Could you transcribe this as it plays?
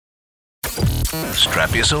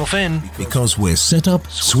Strap yourself in because we're set up,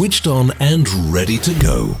 switched on, and ready to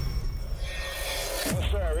go. Yes,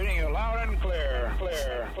 sir. Reading you loud and clear.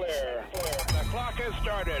 Clear. The clock has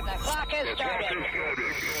started. The clock has started.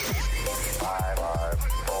 5,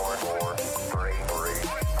 4, 3,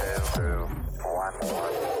 2, 1.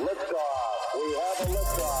 Liftoff. We have a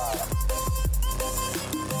liftoff.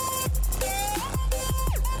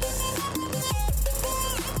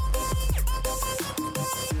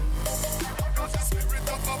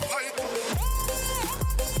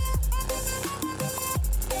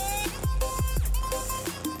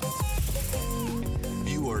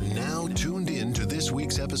 You are now tuned in to this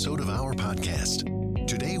week's episode of our podcast.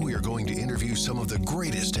 Today we are going to interview some of the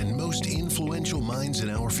greatest and most influential minds in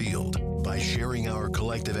our field. By sharing our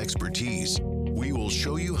collective expertise, we will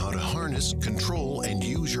show you how to harness, control, and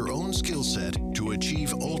use your own skill set to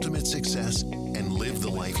achieve ultimate success and live the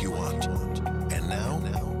life you want. And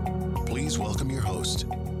now, please welcome your host.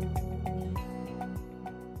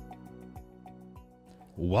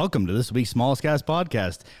 Welcome to this week's Smallest Gas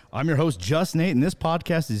Podcast. I'm your host, Just Nate, and this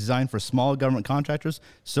podcast is designed for small government contractors,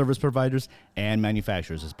 service providers, and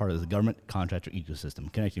manufacturers as part of the government contractor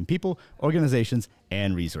ecosystem, connecting people, organizations,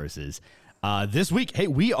 and resources. This week,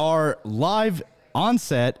 we are live on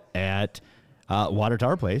set at Water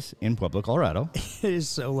Tower Place in Pueblo, Colorado. It is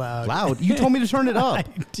so loud. Loud. You told me to turn it up. I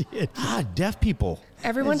did. Deaf people.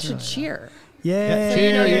 Everyone should cheer. Yay. So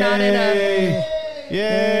you know you're not in a...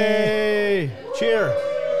 Yay! Cheer.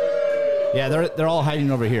 Yeah, they're all hiding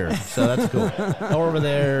over here, so that's cool. Or over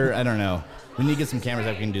there, I don't know. We need to get some cameras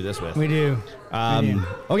that we can do this with. We do.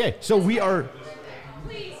 Okay, so we're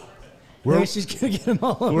she's going to get them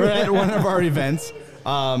all over. We're at one of our events,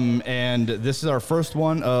 and this is our first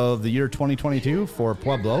one of the year 2022 for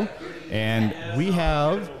Pueblo, and we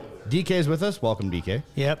have DK's with us. Welcome, DK.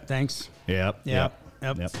 Yep, thanks. Yep. You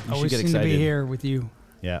should Always get seem excited. to be here with you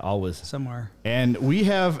Yeah, always. somewhere. And we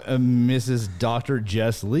have Mrs. Dr.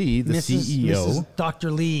 Jess Lee, the CEO. Mrs. Dr.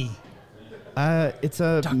 Lee. It's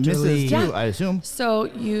a Dr. Mrs. Lee. too, Yeah. I assume. So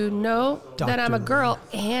you know that I'm a Dr. girl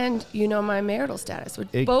and you know my marital status,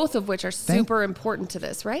 both of which are super important to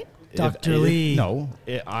this, right? Dr. Lee.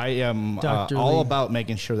 I am Dr. all Lee. about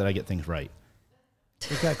making sure that I get things right.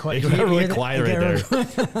 It got quite It got really quiet right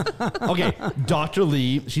there. Okay, Dr.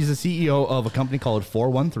 Lee, she's the CEO of a company called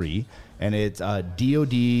 413, and it's a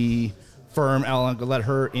DoD firm. I'll let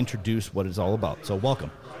her introduce what it's all about. So welcome.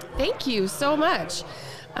 Thank you so much.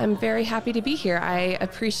 I'm very happy to be here. I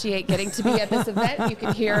appreciate getting to be at this event. You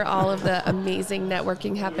can hear all of the amazing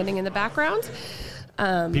networking happening in the background.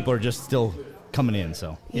 People are just still coming in,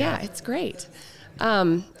 so. Yeah, it's great.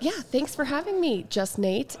 Thanks for having me, Just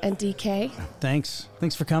Nate and DK. Thanks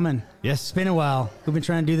for coming. Yes. It's been a while. We've been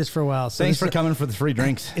trying to do this for a while. So Thanks for coming for the free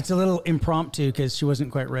drinks. It's a little impromptu because she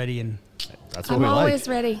wasn't quite ready, and That's what I'm we always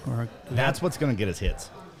like. ready. That's what's going to get us hits.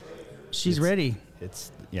 she's ready.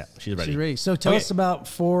 She's ready. She's ready. So tell us about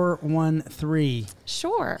 413.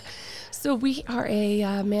 Sure. So we are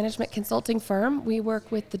a management consulting firm. We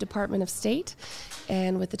work with the Department of State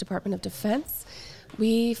and with the Department of Defense.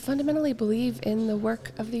 We fundamentally believe in the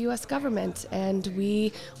work of the U.S. government, and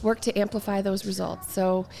we work to amplify those results.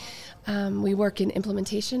 So we work in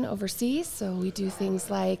implementation overseas, so we do things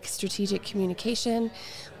like strategic communication.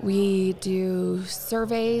 We do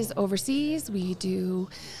surveys overseas. We do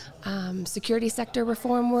security sector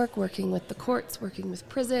reform work, working with the courts, working with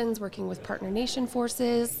prisons, working with partner nation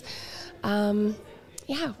forces.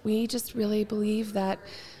 We just really believe that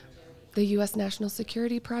the U.S. national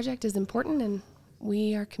security project is important, and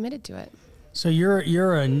we are committed to it. So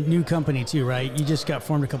you're a new company too, right? You just got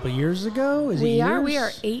formed a couple of years ago? We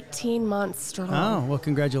are 18 months strong. Oh, well,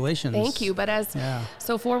 congratulations. Thank you. But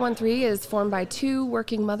so 413 is formed by two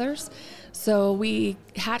working mothers. So we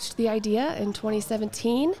hatched the idea in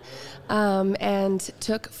 2017 and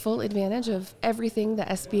took full advantage of everything the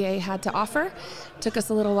SBA had to offer. Took us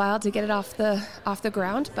a little while to get it off the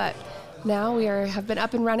ground, but now we have been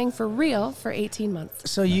up and running for real for 18 months.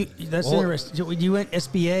 So interesting. So you went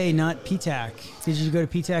SBA, not PTAC. Did you go to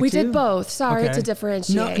PTAC We too? did both. Sorry Okay. to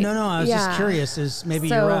differentiate. No. I was just curious as maybe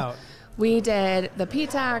so your route. We did the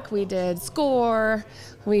PTAC, we did SCORE,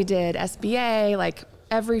 we did SBA, like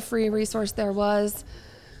every free resource there was.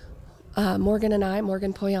 Morgan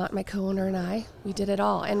Poyant, my co-owner, and I, we did it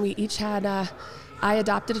all. And we each had, I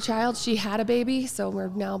adopted a child, she had a baby, so we're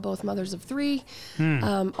now both mothers of three,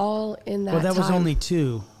 all in that Well, that was time. only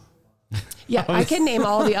two. Yeah, I can name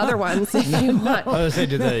all the other ones if you want. I was gonna say,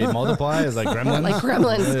 did they multiply as like gremlins? Like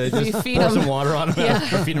gremlins. Just We feed pour them. some water on them. Yeah.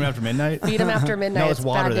 Or feed them after midnight. Feed them after midnight. No, it's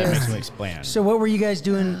water bad that news. makes them expand. So what were you guys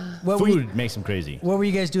doing? Food makes them crazy. What were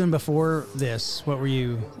you guys doing before this? What were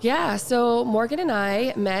you? Yeah, so Morgan and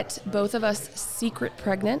I met, both of us secret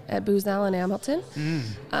pregnant at Booz Allen Hamilton.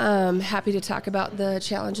 Happy to talk about the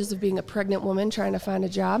challenges of being a pregnant woman trying to find a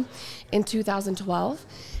job in 2012.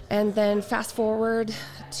 And then fast forward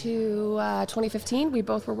to 2015, we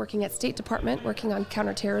both were working at State Department, working on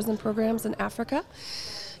counterterrorism programs in Africa.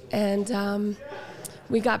 And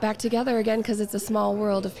we got back together again because it's a small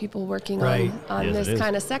world of people working Right. on Yes, it this is.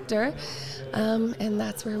 kind of sector. And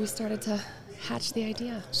that's where we started to hatch the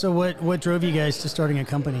idea. So what drove you guys to starting a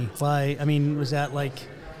company? Why? I mean, was that like,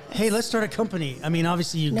 hey, let's start a company? I mean,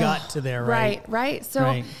 obviously you No. got to there, right? Right. So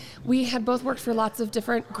Right. we had both worked for lots of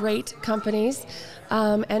different great companies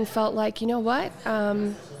and felt like, you know what?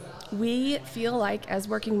 We feel like as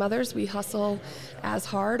working mothers, we hustle as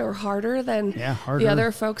hard or harder than Yeah, harder. the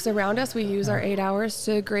other folks around us. We use our 8 hours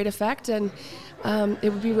to great effect, and it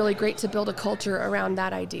would be really great to build a culture around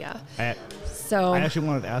that idea. So I actually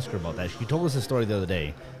wanted to ask her about that. She told us a story the other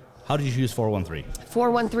day. How did you choose 413?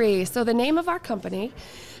 413. So the name of our company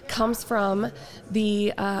comes from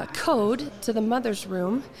the code to the mother's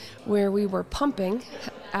room where we were pumping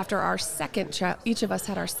after our second child. Each of us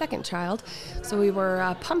had our second child. So we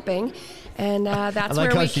were pumping. And that's I like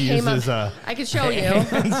where how we she came uses, up. I could show you.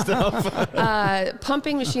 and stuff.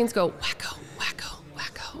 Pumping machines go wacko, wacko,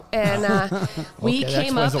 wacko. And we Okay, that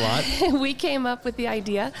came up. explains a lot. We came up with the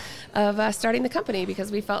idea of starting the company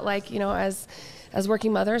because we felt like, you know, as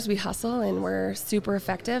working mothers, we hustle and we're super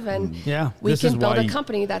effective, and Yeah. we This is can build why a you-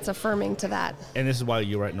 company that's affirming to that. And this is why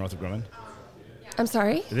you were at Northrop Grumman? I'm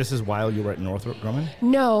sorry? This is while you were at Northrop Grumman?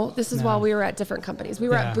 No, this is while we were at different companies. We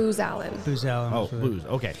were Yeah. at Booz Allen. Booz Allen. Oh, booze.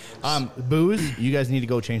 Okay. Booze, you guys need to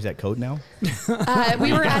go change that code now.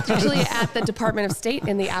 We were actually at the Department of State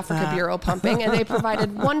in the Africa Bureau pumping, and they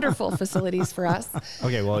provided wonderful facilities for us.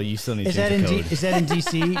 Okay, well, you still need to Is that change in the code. is that in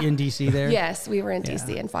DC? In DC there? Yes, we were in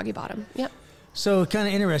D.C. Yeah. in Foggy Bottom. Yep. So kind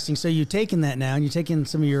of interesting. So you've taken that now, and you've taken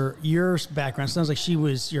some of your background. Sounds like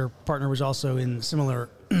your partner was also in similar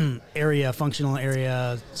area, functional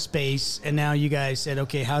area, space, and now you guys said,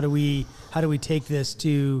 okay, how do we take this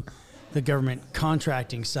to the government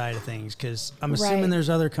contracting side of things? Because I'm assuming Right. there's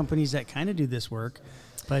other companies that kind of do this work,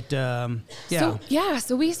 but yeah.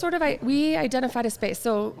 So we sort of we identified a space.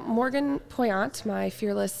 So Morgan Poyant, my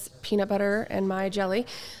fearless peanut butter and my jelly,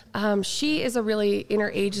 she is a really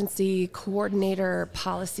interagency coordinator,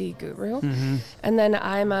 policy guru, Mm-hmm. and then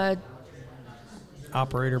I'm a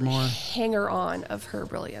Operator more. hanger on of her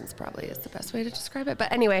brilliance. Probably is the best way to describe it. But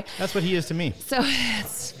anyway. That's what he is to me. So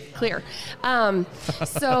it's clear.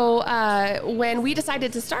 When we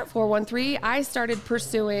decided to start 413, I started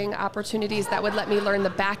pursuing opportunities that would let me learn the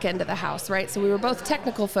back end of the house, right? So we were both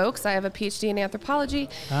technical folks. I have a PhD in anthropology.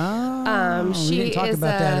 Oh, we didn't talk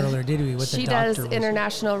about that earlier, did we? What the She doctor does was.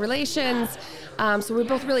 international relations. So we're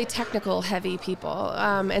both really technical, heavy people.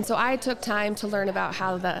 And so I took time to learn about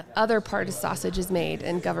how the other part of sausage is made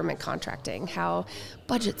in government contracting, how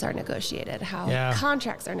budgets are negotiated, how Yeah.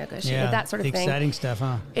 contracts are negotiated, Yeah, that sort of thing. exciting stuff,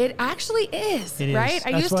 huh? It actually is, It is. right?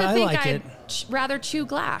 I That's used why to I think like I'd it. rather chew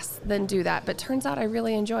glass than do that, but turns out I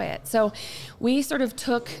really enjoy it. So we sort of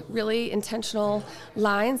took really intentional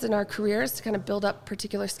lines in our careers to kind of build up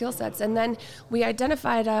particular skill sets. And then we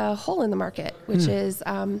identified a hole in the market, which is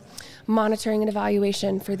monitoring and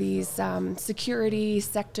evaluation for these security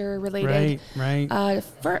sector related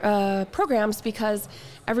Right. programs, because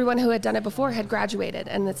everyone who had done it before had graduated,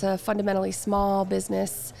 and it's a fundamentally small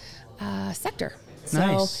business sector. So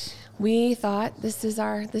Nice. we thought this is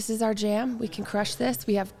our jam. We can crush this.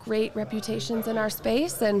 We have great reputations in our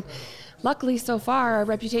space, and luckily so far our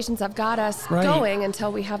reputations have got us Right. going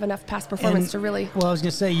until we have enough past performance And- to really. Well, I was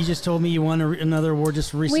gonna say, you just told me you won another award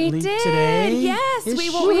just recently. We did. Today. Yes, Ish. we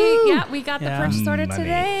Woohoo! got the Yeah. purchase order Money.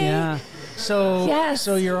 today. Yeah. So Yes,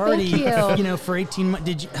 so you're already thank you. for 18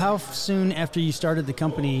 months. How soon after you started the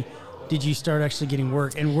company did you start actually getting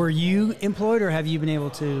work? And were you employed, or have you been able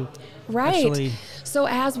to Right. actually? So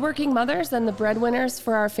as working mothers and the breadwinners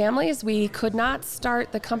for our families, we could not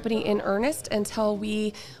start the company in earnest until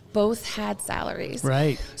we both had salaries.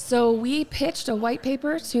 Right. So we pitched a white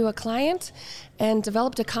paper to a client and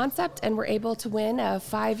developed a concept, and were able to win a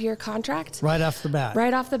 5-year contract Right off the bat.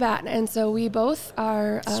 right off the bat. And so we both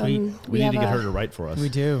are. Sweet. We need have to get a- her to write for us. We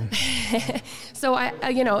do. So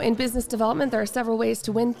in business development, there are several ways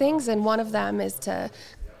to win things, and one of them is to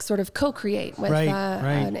sort of co-create with Right.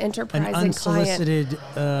 an enterprising An client. unsolicited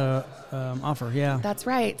offer. Yeah. That's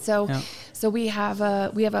right. So, Yeah. So we have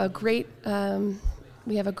a great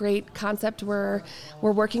concept we're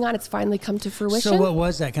working on. It's finally come to fruition. So what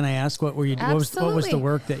was that? Can I ask? What were you? What was the Absolutely.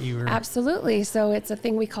 work that you were? Absolutely. So it's a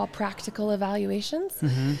thing we call practical evaluations.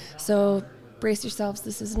 Mm-hmm. So brace yourselves.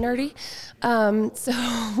 This is nerdy. So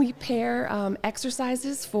we pair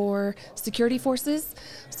exercises for security forces.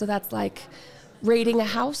 So that's like raiding a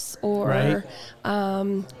house or Right.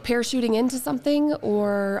 parachuting into something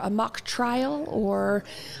or a mock trial or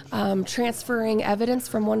transferring evidence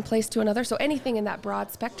from one place to another. So anything in that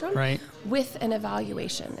broad spectrum Right. with an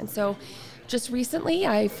evaluation. And so just recently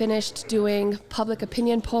I finished doing public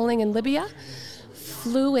opinion polling in Libya,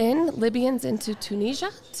 flew in Libyans into Tunisia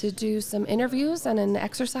to do some interviews and an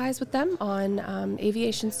exercise with them on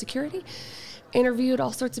aviation security. Interviewed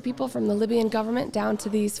all sorts of people from the Libyan government down to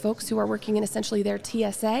these folks who are working in essentially their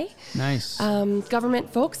TSA. Nice. Government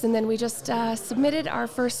folks, and then we just submitted our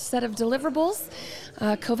first set of deliverables.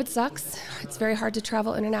 COVID sucks. It's very hard to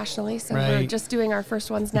travel internationally, so we're Right. just doing our first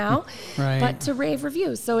ones now. Right. But to rave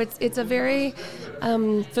reviews, so it's a very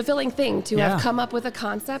fulfilling thing to Yeah. have come up with a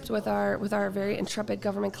concept with our very intrepid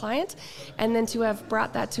government client, and then to have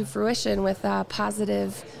brought that to fruition with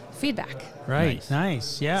positive feedback. Right.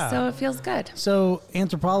 Nice. Yeah. So it feels good. So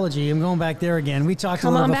anthropology, I'm going back there again. We talked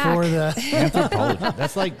Come a little on before back. the Anthropology.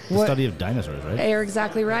 That's like the What- study of dinosaurs, right? You're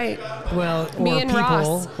exactly right. well, or Me and people,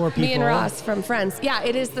 Ross. or people. Me and Ross from Friends. Yeah,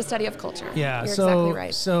 it is the study of culture. Yeah. You're so exactly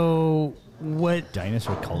right. so what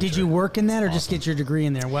Dinosaur culture. did you work in that or just get your degree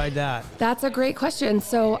in there? Why that? That's a great question.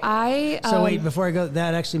 So I So wait, before I go,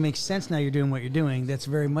 that actually makes sense. Now you're doing what you're doing. That's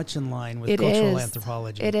very much in line with It cultural is.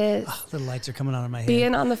 anthropology. It is. Oh, the lights are coming on in my head.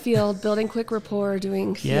 being on the field, building quick rapport,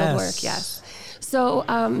 doing field Yes. work. Yes. So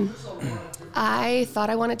I thought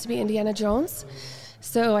I wanted to be Indiana Jones.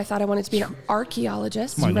 So I thought I wanted to be an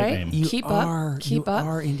archaeologist, My right? nickname. you Keep are, up. Keep you up.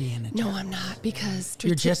 are Indiana Jones. No, I'm not because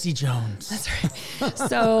You're Jesse Jones. That's right.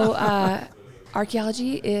 So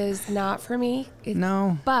archaeology is not for me.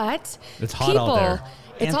 No. But It's hot people, out there.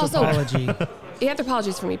 It's also Anthropology. anthropology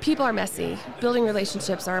is for me. People are messy. Building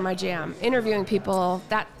relationships are my jam. Interviewing people,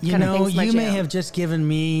 that You kind of know, thing's my you jam. may have just given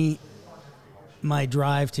me my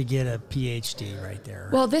drive to get a PhD right there.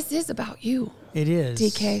 Well, this is about you, it is.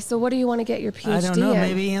 DK. So what do you want to get your PhD I don't know. in?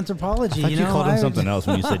 Maybe anthropology. I thought you, know, called him I- something else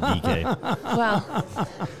when you said DK. Well,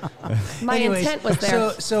 my Anyways, intent was there.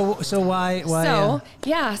 So why?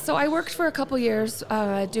 So I worked for a couple years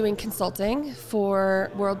doing consulting for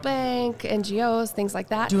World Bank, NGOs, things like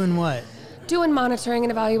that. doing what? Doing monitoring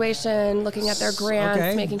and evaluation, looking at their grants,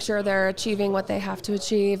 Okay. making sure they're achieving what they have to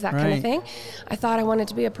achieve, that kind Right. of thing. I thought I wanted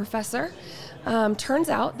to be a professor. Turns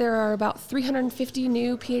out there are about 350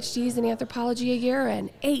 new PhDs in anthropology a year and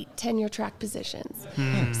 8 tenure-track positions.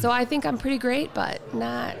 Hmm. So I think I'm pretty great, but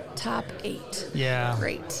not top 8. Yeah.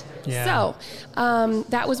 Great. Yeah. So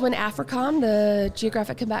that was when AFRICOM, the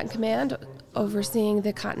Geographic Combatant Command overseeing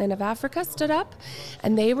the continent of Africa, stood up,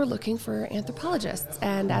 and they were looking for anthropologists.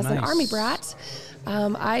 And as an Nice. Army brat,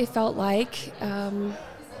 I felt like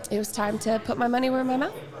it was time to put my money where my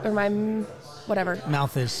mouth, or my whatever.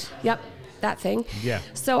 Mouth is. Yep, that thing. Yeah.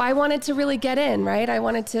 So I wanted to really get in, right? I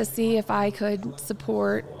wanted to see if I could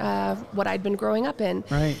support what I'd been growing up in.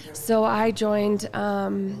 Right. So I joined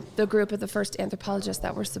the group of the first anthropologists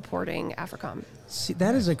that were supporting AFRICOM. See,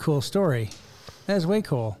 that is a cool story. That is way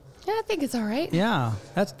cool. Yeah, I think it's all right. Yeah,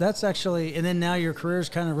 that's actually. And then now your career's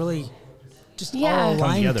kind of really just Yeah. all Come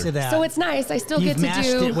aligned together. to that. So it's nice. I still You've get to mashed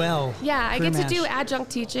do it well. Yeah, I Career get to do mash.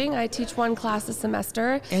 adjunct teaching. I teach one class a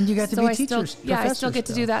semester. And you got to so be I still, teachers, Yeah, I still professors get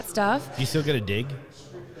to still. do that stuff. Do you still get a dig?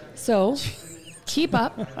 So keep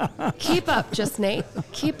up. Keep up, just Nate.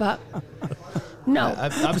 Keep up. No.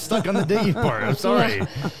 I'm stuck on the digging part. I'm sorry. Yeah.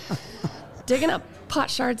 Digging up pot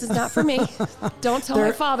shards is not for me. Don't tell my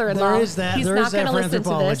There- father-in-law. there is that. He's There not is that going to for listen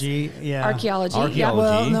anthropology, to this. yeah. Archaeology. Archaeology. Yeah.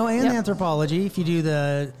 well, no, and Yep. anthropology. If you do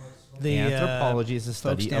the Anthropology is the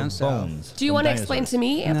folks study down of south. bones. Do you from want to explain dinosaurs. to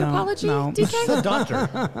me anthropology, no. DK?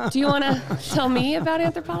 Doctor. Do you want to tell me about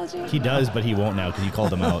anthropology? He does, but he won't now because you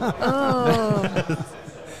called him out. Oh.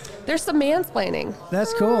 There's some mansplaining.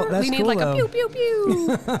 That's cool. That's we need cool, like though. a pew pew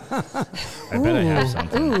pew. I bet I have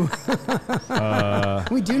something.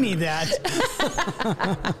 We do need that.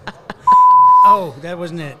 Oh, that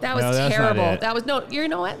wasn't it. That was No, that's not terrible. it. That was no. You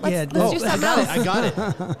know what? Let's, Yeah, let's no, do I something got else. it. I got it.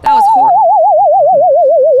 That was horrible.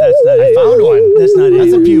 That's not it. Found one. That's not it.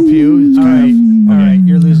 That's a pew pew. It's All kind right. of- All right.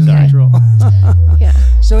 You're losing Sorry. control. Yeah.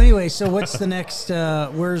 So anyway, so what's the next?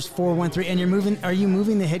 Where's 413? And you're moving? Are you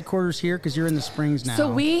moving the headquarters here? Because you're in the Springs now.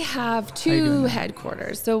 So we have you doing two that?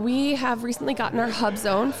 headquarters. So we have recently gotten our hub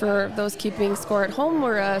zone. For those keeping score at home,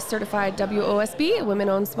 we're a certified WOSB, a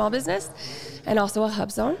women-owned small business, and also a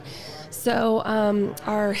hub zone. So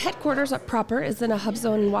our headquarters up proper is in a hub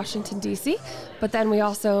zone in Washington, D.C., but then we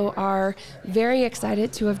also are very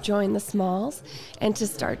excited to have joined the Smalls and to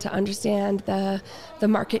start to understand the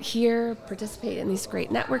market here, participate in these great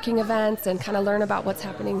networking events, and kind of learn about what's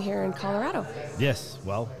happening here in Colorado. Yes,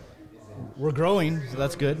 well, we're growing, so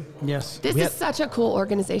that's good. Yes. This is such a cool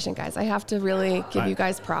organization, guys. I have to really give you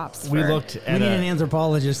guys props. We for looked We at need an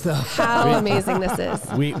anthropologist, though. how amazing this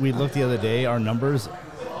is. we looked the other day. Our numbers,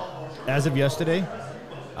 as of yesterday,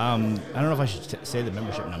 I don't know if I should say the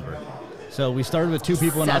membership number. So we started with 2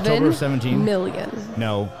 people in October of 17. 7 million.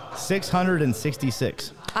 No,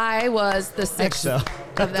 666. I was the 6th So-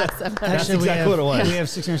 of that 7. That's exactly what it was. We have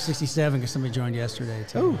 667 because somebody joined yesterday,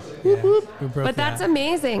 too. We broke But that's that.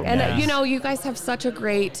 amazing. And, Yeah. you guys have such a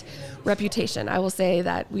great reputation. I will say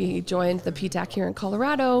that we joined the PTAC here in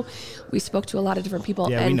Colorado. We spoke to a lot of different people.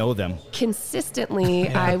 Yeah, and we know them. Consistently,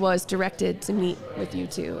 I was directed to meet with you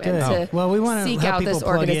two and Good. to Well, we want to seek help out people this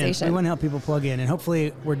plug in. organization. We want to help people plug in, and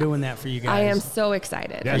hopefully we're doing that for you guys. I am so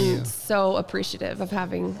excited Yes. and so appreciative of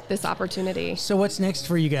having this opportunity. So what's next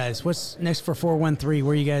for you guys? What's next for 413?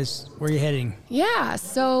 Where are you heading? Yeah,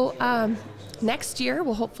 so next year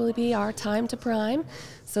will hopefully be our time to prime.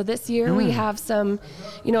 So this year we have some,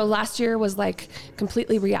 last year was like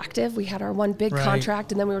completely reactive. We had our one big Right.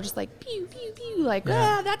 contract and then we were just like, pew, pew, pew, like,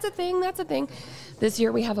 that's a thing. This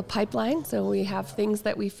year we have a pipeline. So we have things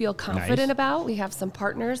that we feel confident Nice. about. We have some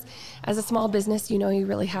partners. As a small business, you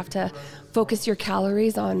really have to focus your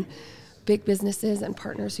calories on big businesses and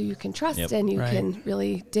partners who you can trust Yep. and you Right. can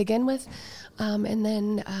really dig in with. And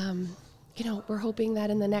then, we're hoping that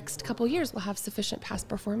in the next couple years we'll have sufficient past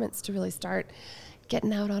performance to really start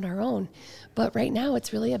getting out on our own. But right now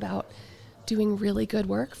it's really about doing really good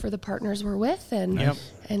work for the partners we're with and Yep.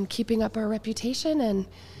 and keeping up our reputation and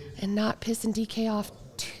not pissing DK off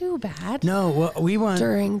too bad. No, well, we want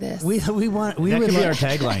During this. We That would could be our love,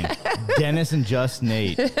 tagline. Dennis and Just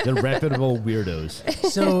Nate, the reputable weirdos.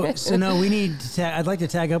 so no, we need to I'd like to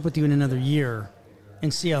tag up with you in another year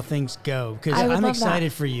and see how things go because I would I'm love excited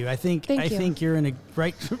that. for you. I think Thank I you. think you're in a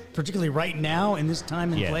particularly right now in this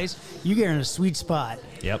time and Yeah. place. You get in a sweet spot.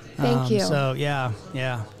 Yep. Thank you. So yeah,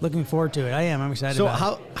 looking forward to it. I'm excited. So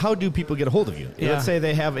about it. how do people get a hold of you? Yeah. Let's say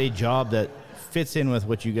they have a job that fits in with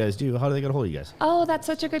what you guys do. How do they get a hold of you guys? Oh, that's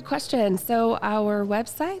such a good question. So our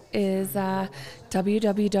website is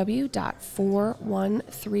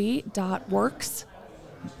www.413.works.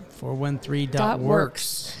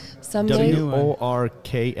 413.works. Someday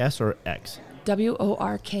WORKS or X?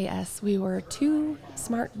 WORKS. We were too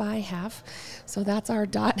smart by half. So that's our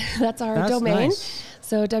that's our That's domain. nice.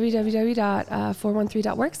 So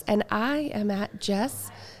www.413.works. And I am at Jess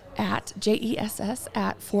at JESS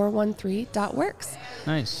at 413.works.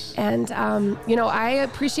 Nice. And,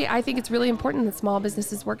 I think it's really important that small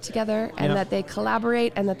businesses work together and Yep. that they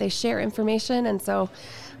collaborate and that they share information. And so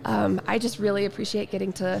I just really appreciate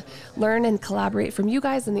getting to learn and collaborate from you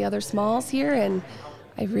guys and the other smalls here. And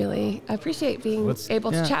I really appreciate being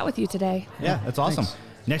able yeah. to chat with you today. Yeah, that's awesome. Thanks.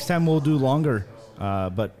 Next time we'll do longer,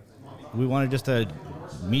 but we wanted just to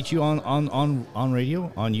meet you on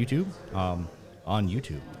radio, on YouTube.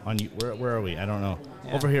 Where are we? I don't know.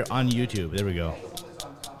 Over here on YouTube. There we go.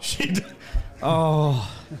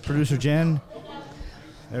 Producer Jen.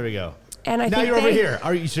 There we go. And I now think you're over here.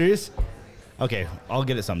 Are you serious? Okay, I'll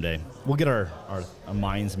get it someday. We'll get our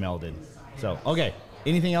minds melded. So, okay.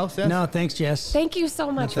 Anything else, Seth? No, thanks, Jess. Thank you so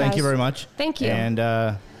much, Thank guys. you very much. Thank you. And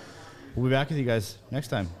we'll be back with you guys next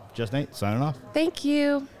time. Just Nate, signing off. Thank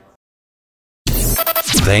you.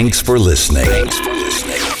 Thanks for listening.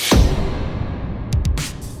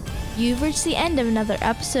 You've reached the end of another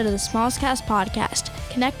episode of the Smallscast podcast.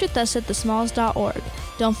 Connect with us at thesmalls.org.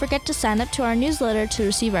 Don't forget to sign up to our newsletter to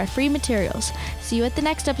receive our free materials. See you at the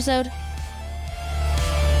next episode.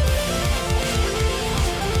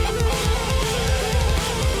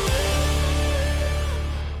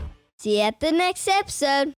 See you at the next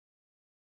episode.